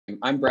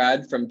I'm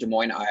Brad from Des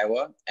Moines,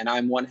 Iowa, and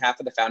I'm one half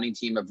of the founding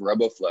team of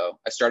Roboflow,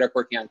 a startup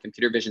working on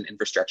computer vision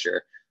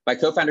infrastructure. My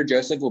co-founder,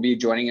 Joseph, will be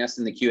joining us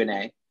in the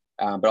Q&A,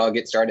 but I'll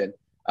get started.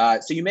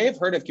 So you may have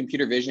heard of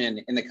computer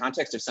vision in the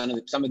context of some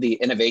of the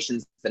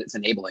innovations that it's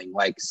enabling,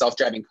 like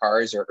self-driving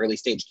cars or early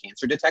stage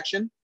cancer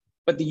detection.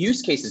 But the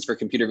use cases for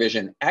computer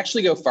vision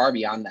actually go far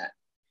beyond that.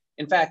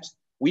 In fact,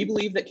 we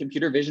believe that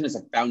computer vision is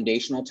a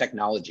foundational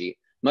technology,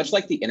 much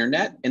like the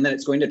internet, in that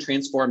it's going to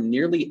transform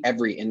nearly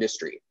every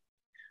industry.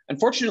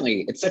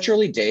 Unfortunately, it's such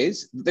early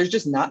days, there's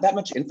just not that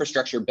much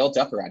infrastructure built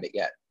up around it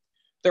yet.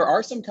 There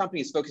are some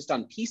companies focused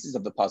on pieces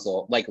of the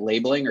puzzle, like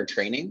labeling or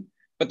training,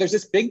 but there's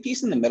this big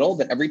piece in the middle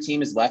that every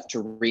team is left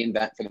to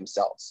reinvent for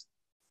themselves.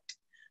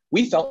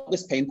 We felt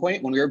this pain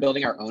point when we were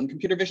building our own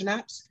computer vision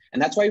apps, and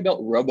that's why we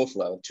built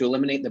Roboflow to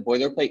eliminate the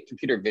boilerplate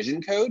computer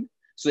vision code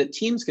so that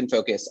teams can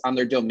focus on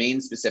their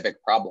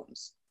domain-specific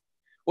problems.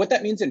 What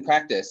that means in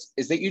practice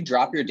is that you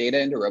drop your data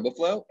into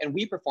Roboflow and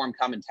we perform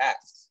common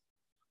tasks.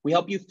 We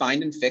help you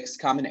find and fix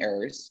common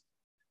errors.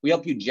 We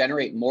help you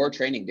generate more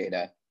training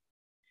data.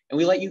 And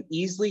we let you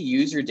easily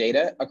use your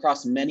data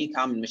across many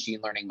common machine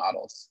learning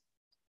models.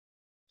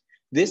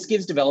 This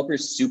gives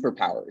developers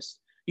superpowers.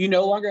 You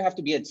no longer have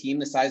to be a team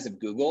the size of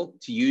Google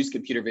to use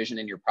computer vision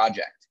in your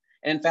project.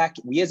 And in fact,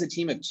 we as a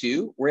team of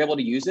 2 were able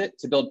to use it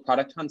to build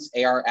Product Hunt's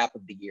AR App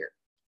of the Year.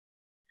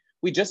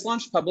 We just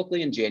launched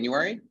publicly in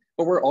January,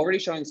 but we're already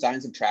showing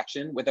signs of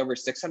traction with over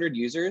 600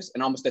 users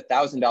and almost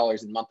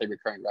 $1,000 in monthly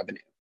recurring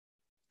revenue.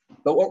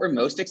 But what we're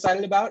most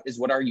excited about is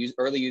what our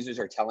early users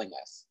are telling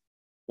us.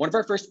 One of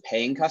our first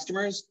paying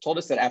customers told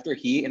us that after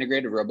he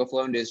integrated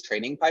Roboflow into his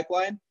training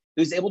pipeline,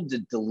 he was able to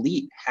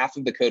delete half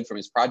of the code from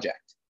his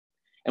project.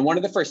 And one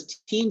of the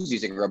first teams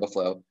using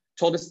Roboflow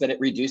told us that it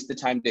reduced the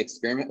time to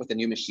experiment with a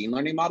new machine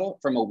learning model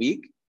from a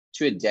week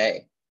to a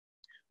day.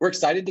 We're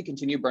excited to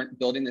continue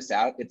building this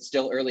out. It's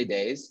still early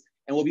days,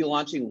 and we'll be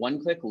launching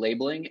one-click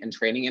labeling and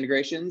training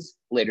integrations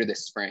later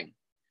this spring.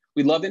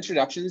 We'd love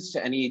introductions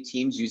to any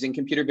teams using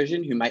computer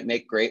vision who might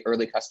make great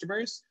early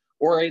customers,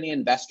 or any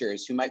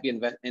investors who might be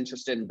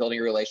interested in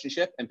building a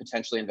relationship and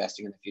potentially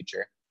investing in the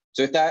future.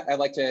 So with that, I'd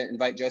like to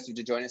invite Joseph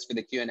to join us for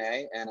the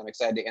Q&A, and I'm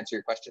excited to answer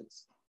your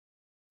questions.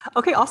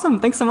 Okay,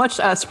 awesome. Thanks so much.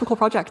 Super cool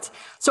project.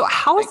 So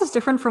how is this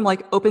different from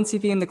like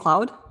OpenCV in the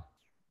cloud?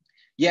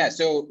 Yeah,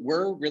 so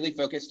we're really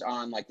focused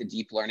on like the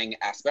deep learning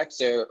aspect.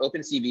 So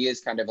OpenCV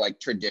is kind of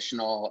like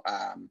traditional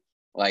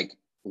like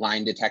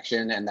line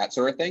detection and that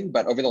sort of thing.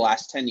 But over the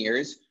last 10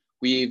 years,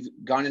 we've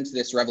gone into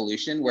this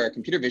revolution where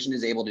computer vision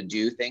is able to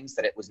do things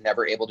that it was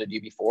never able to do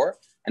before.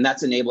 And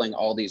that's enabling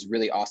all these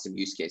really awesome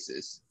use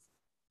cases.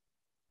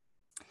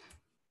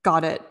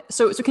 Got it.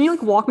 So can you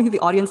like walk me through the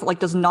audience that like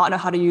does not know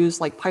how to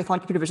use like Python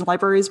computer vision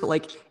libraries, but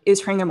like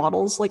is training their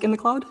models like in the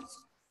cloud?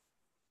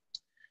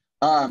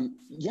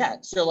 Yeah,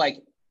 so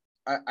like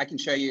I can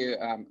show you,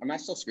 am I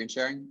still screen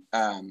sharing?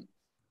 Can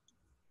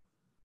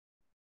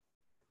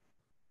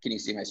you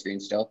see my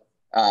screen still?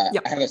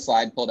 Yep. I have a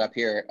slide pulled up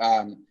here.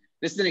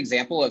 This is an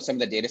example of some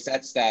of the data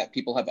sets that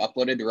people have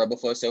uploaded to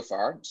Roboflow so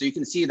far. So you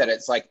can see that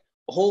it's like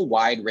a whole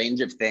wide range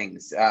of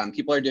things.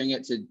 People are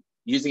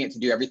using it to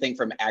do everything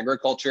from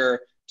agriculture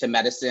to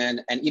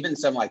medicine, and even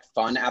some like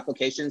fun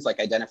applications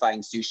like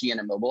identifying sushi in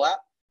a mobile app.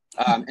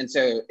 And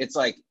so it's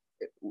like,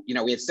 you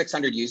know, we have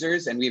 600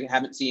 users and we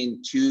haven't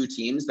seen 2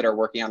 teams that are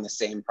working on the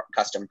same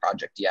custom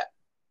project yet.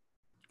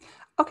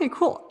 Okay,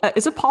 cool.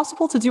 Is it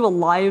possible to do a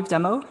live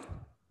demo?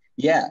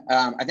 Yeah,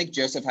 I think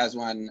Joseph has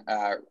one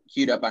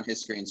queued up on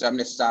his screen. So I'm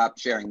going to stop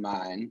sharing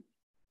mine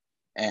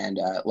and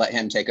let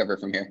him take over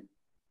from here.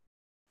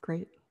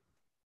 Great.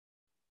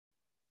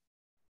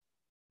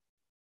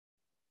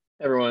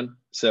 Hey everyone.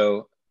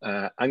 So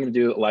I'm going to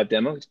do a live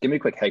demo. Just give me a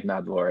quick head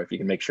nod, Laura, if you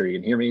can make sure you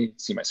can hear me,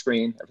 see my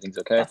screen, everything's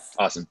okay. Yes.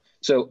 Awesome.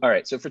 So, all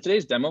right. So for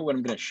today's demo, what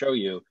I'm going to show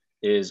you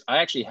is I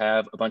actually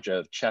have a bunch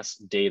of chess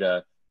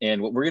data.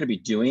 And what we're going to be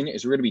doing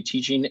is we're going to be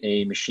teaching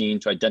a machine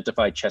to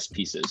identify chess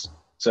pieces.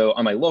 So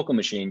on my local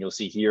machine, you'll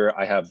see here,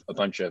 I have a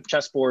bunch of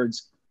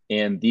chessboards,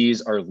 and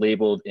these are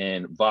labeled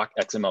in VOC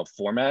XML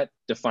format,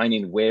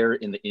 defining where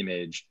in the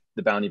image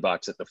the bounding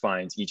box that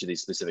defines each of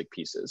these specific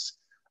pieces.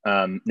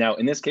 Now,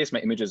 in this case, my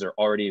images are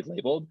already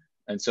labeled.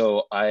 And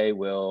so I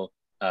will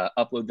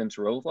upload them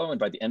to Roboflow. And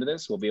by the end of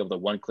this, we'll be able to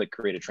one-click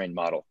create a trained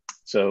model.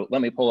 So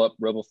let me pull up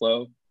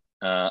Roboflow.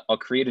 I'll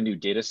create a new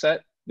data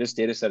set. This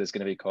data set is going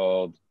to be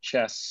called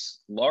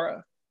Chess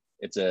Laura.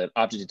 It's an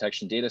object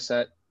detection data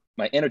set.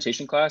 My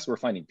annotation class, we're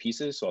finding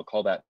pieces, so I'll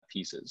call that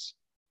pieces.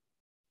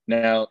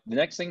 Now, the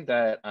next thing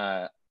that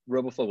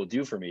Roboflow will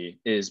do for me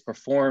is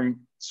perform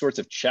sorts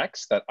of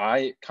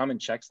common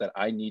checks that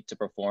I need to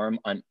perform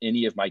on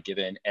any of my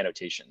given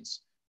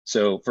annotations.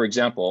 So for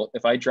example,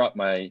 if I drop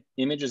my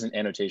images and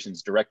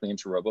annotations directly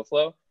into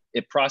Roboflow,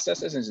 it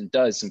processes and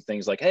does some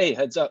things like, hey,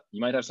 heads up,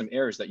 you might have some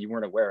errors that you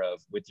weren't aware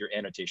of with your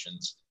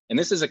annotations. And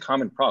this is a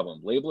common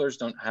problem. Labelers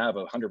don't have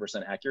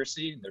 100%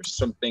 accuracy. There's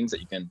some things that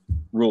you can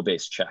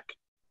rule-based check.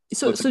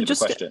 So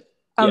just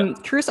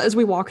curious, as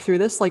we walk through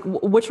this, like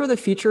which are the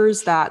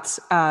features that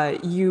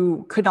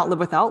you could not live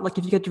without? Like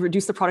if you had to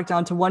reduce the product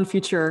down to one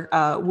feature,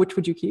 which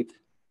would you keep?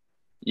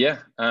 Yeah,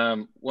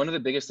 one of the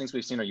biggest things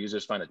we've seen our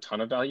users find a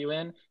ton of value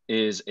in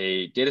is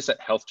a dataset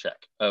health check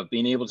of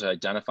being able to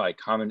identify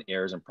common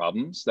errors and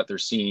problems that they're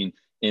seeing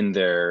in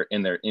their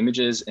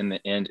images and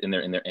in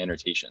their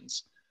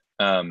annotations.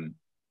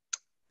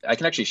 I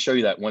can actually show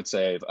you that once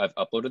I've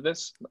uploaded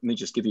this. Let me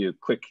just give you a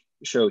quick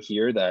show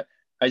here that,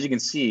 as you can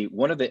see,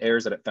 one of the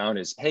errors that it found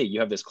is, hey, you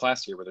have this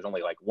class here where there's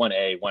only like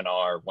 1A,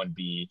 1R,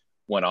 1B,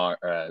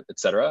 1R, et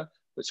cetera,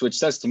 which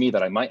says to me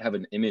that I might have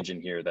an image in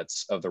here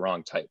that's of the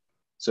wrong type.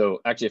 So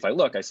actually, if I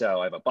look, I say, oh,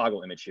 I have a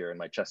Boggle image here in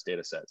my chess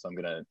data set. So I'm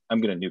gonna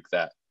nuke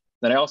that.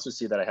 Then I also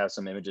see that I have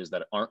some images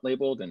that aren't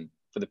labeled. And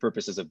for the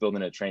purposes of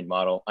building a trained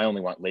model, I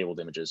only want labeled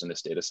images in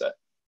this data set.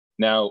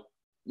 Now,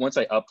 once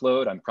I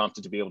upload, I'm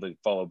prompted to be able to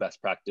follow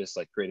best practice,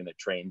 like creating a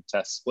train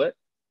test split.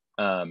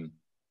 And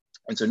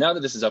so now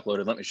that this is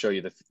uploaded, let me show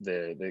you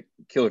the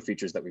killer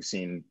features that we've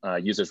seen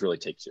users really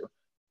take to.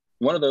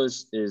 One of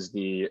those is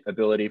the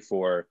ability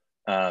for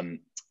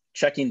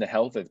checking the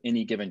health of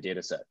any given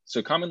data set.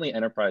 So commonly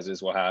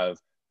enterprises will have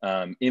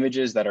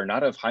images that are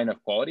not of high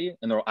enough quality,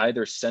 and they'll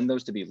either send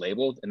those to be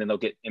labeled, and then they'll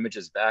get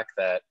images back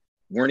that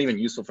weren't even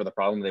useful for the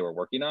problem they were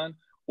working on,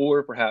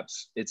 or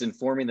perhaps it's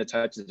informing the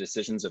types of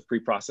decisions of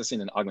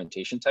pre-processing and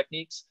augmentation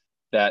techniques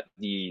that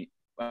the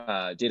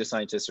data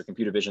scientists or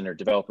computer vision or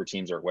developer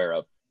teams are aware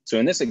of. So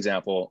in this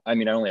example, I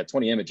mean, I only had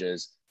 20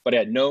 images, but I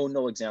had no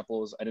null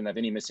examples. I didn't have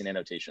any missing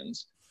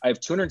annotations. I have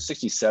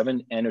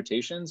 267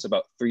 annotations,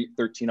 about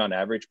 13 on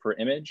average per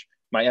image.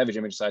 My average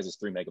image size is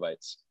 3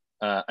 megabytes.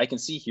 I can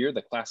see here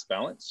the class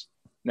balance.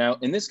 Now,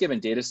 in this given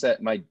data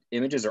set, my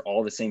images are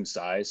all the same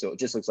size, so it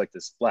just looks like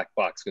this black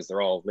box because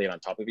they're all laid on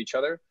top of each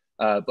other.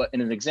 But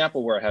in an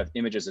example where I have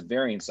images of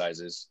varying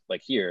sizes,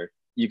 like here,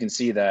 you can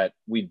see that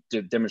we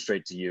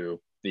demonstrate to you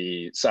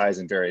the size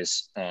and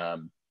various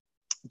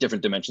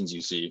different dimensions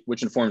you see,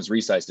 which informs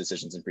resize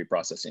decisions in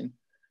pre-processing.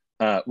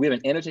 We have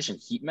an annotation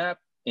heat map,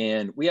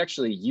 and we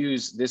actually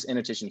use this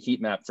annotation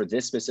heat map for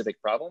this specific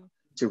problem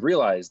to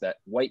realize that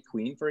white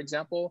queen, for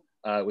example,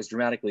 was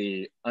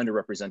dramatically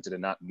underrepresented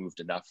and not moved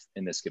enough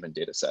in this given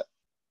data set.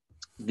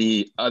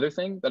 The other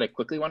thing that I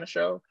quickly want to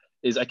show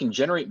is I can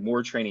generate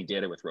more training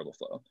data with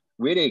Roboflow.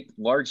 We had a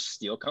large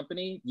steel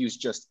company use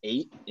just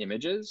 8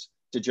 images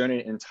to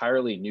generate an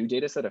entirely new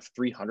data set of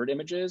 300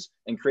 images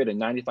and create a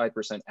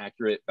 95%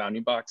 accurate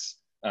bounding box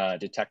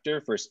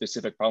detector for a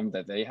specific problem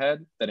that they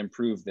had that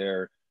improved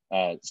their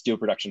steel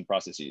production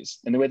processes.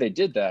 And the way they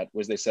did that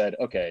was they said,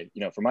 okay,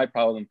 for my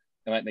problem,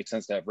 it might make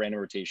sense to have random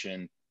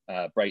rotation,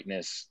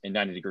 brightness, and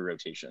 90-degree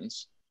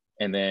rotations.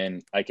 And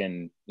then I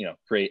can,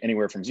 create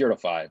anywhere from 0 to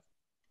 5.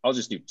 I'll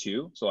just do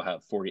 2, so I'll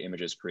have 40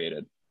 images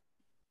created.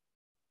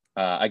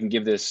 I can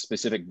give this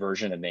specific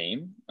version a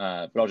name,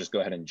 but I'll just go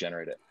ahead and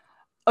generate it.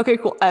 Okay,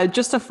 cool.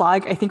 Just a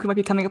flag, I think we might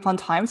be coming up on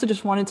time, so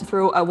just wanted to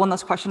throw one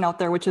last question out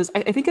there, which is,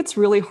 I think it's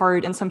really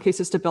hard in some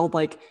cases to build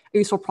like a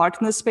useful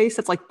product in this space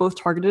that's like both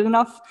targeted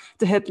enough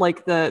to hit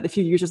like the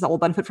few users that will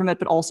benefit from it,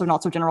 but also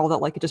not so general that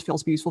like it just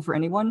feels to be useful for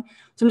anyone.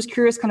 So I'm just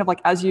curious, kind of like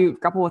as you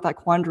grapple with that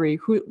quandary,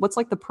 what's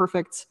like the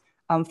perfect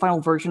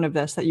final version of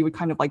this that you would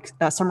kind of like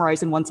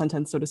summarize in one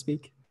sentence, so to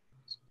speak?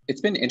 It's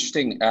been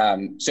interesting.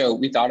 So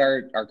we thought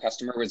our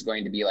customer was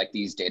going to be like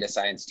these data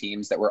science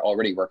teams that were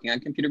already working on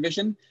computer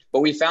vision,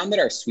 but we found that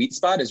our sweet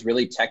spot is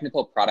really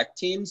technical product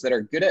teams that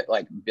are good at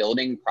like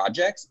building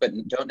projects, but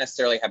don't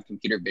necessarily have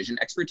computer vision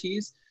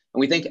expertise. And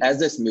we think as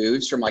this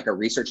moves from like a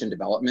research and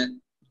development,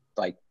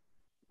 like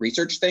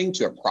research thing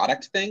to a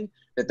product thing,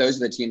 that those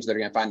are the teams that are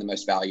going to find the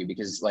most value,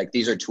 because like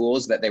these are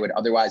tools that they would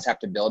otherwise have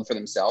to build for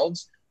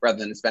themselves rather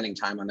than spending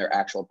time on their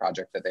actual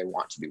project that they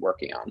want to be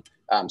working on.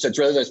 So it's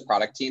really those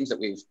product teams that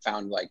we've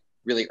found like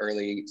really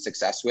early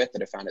success with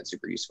that have found it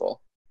super useful.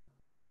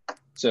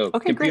 So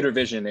okay, computer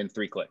vision in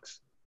 3 clicks.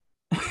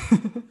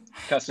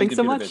 Custom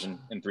computer vision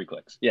in 3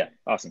 clicks. Yeah,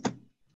 awesome.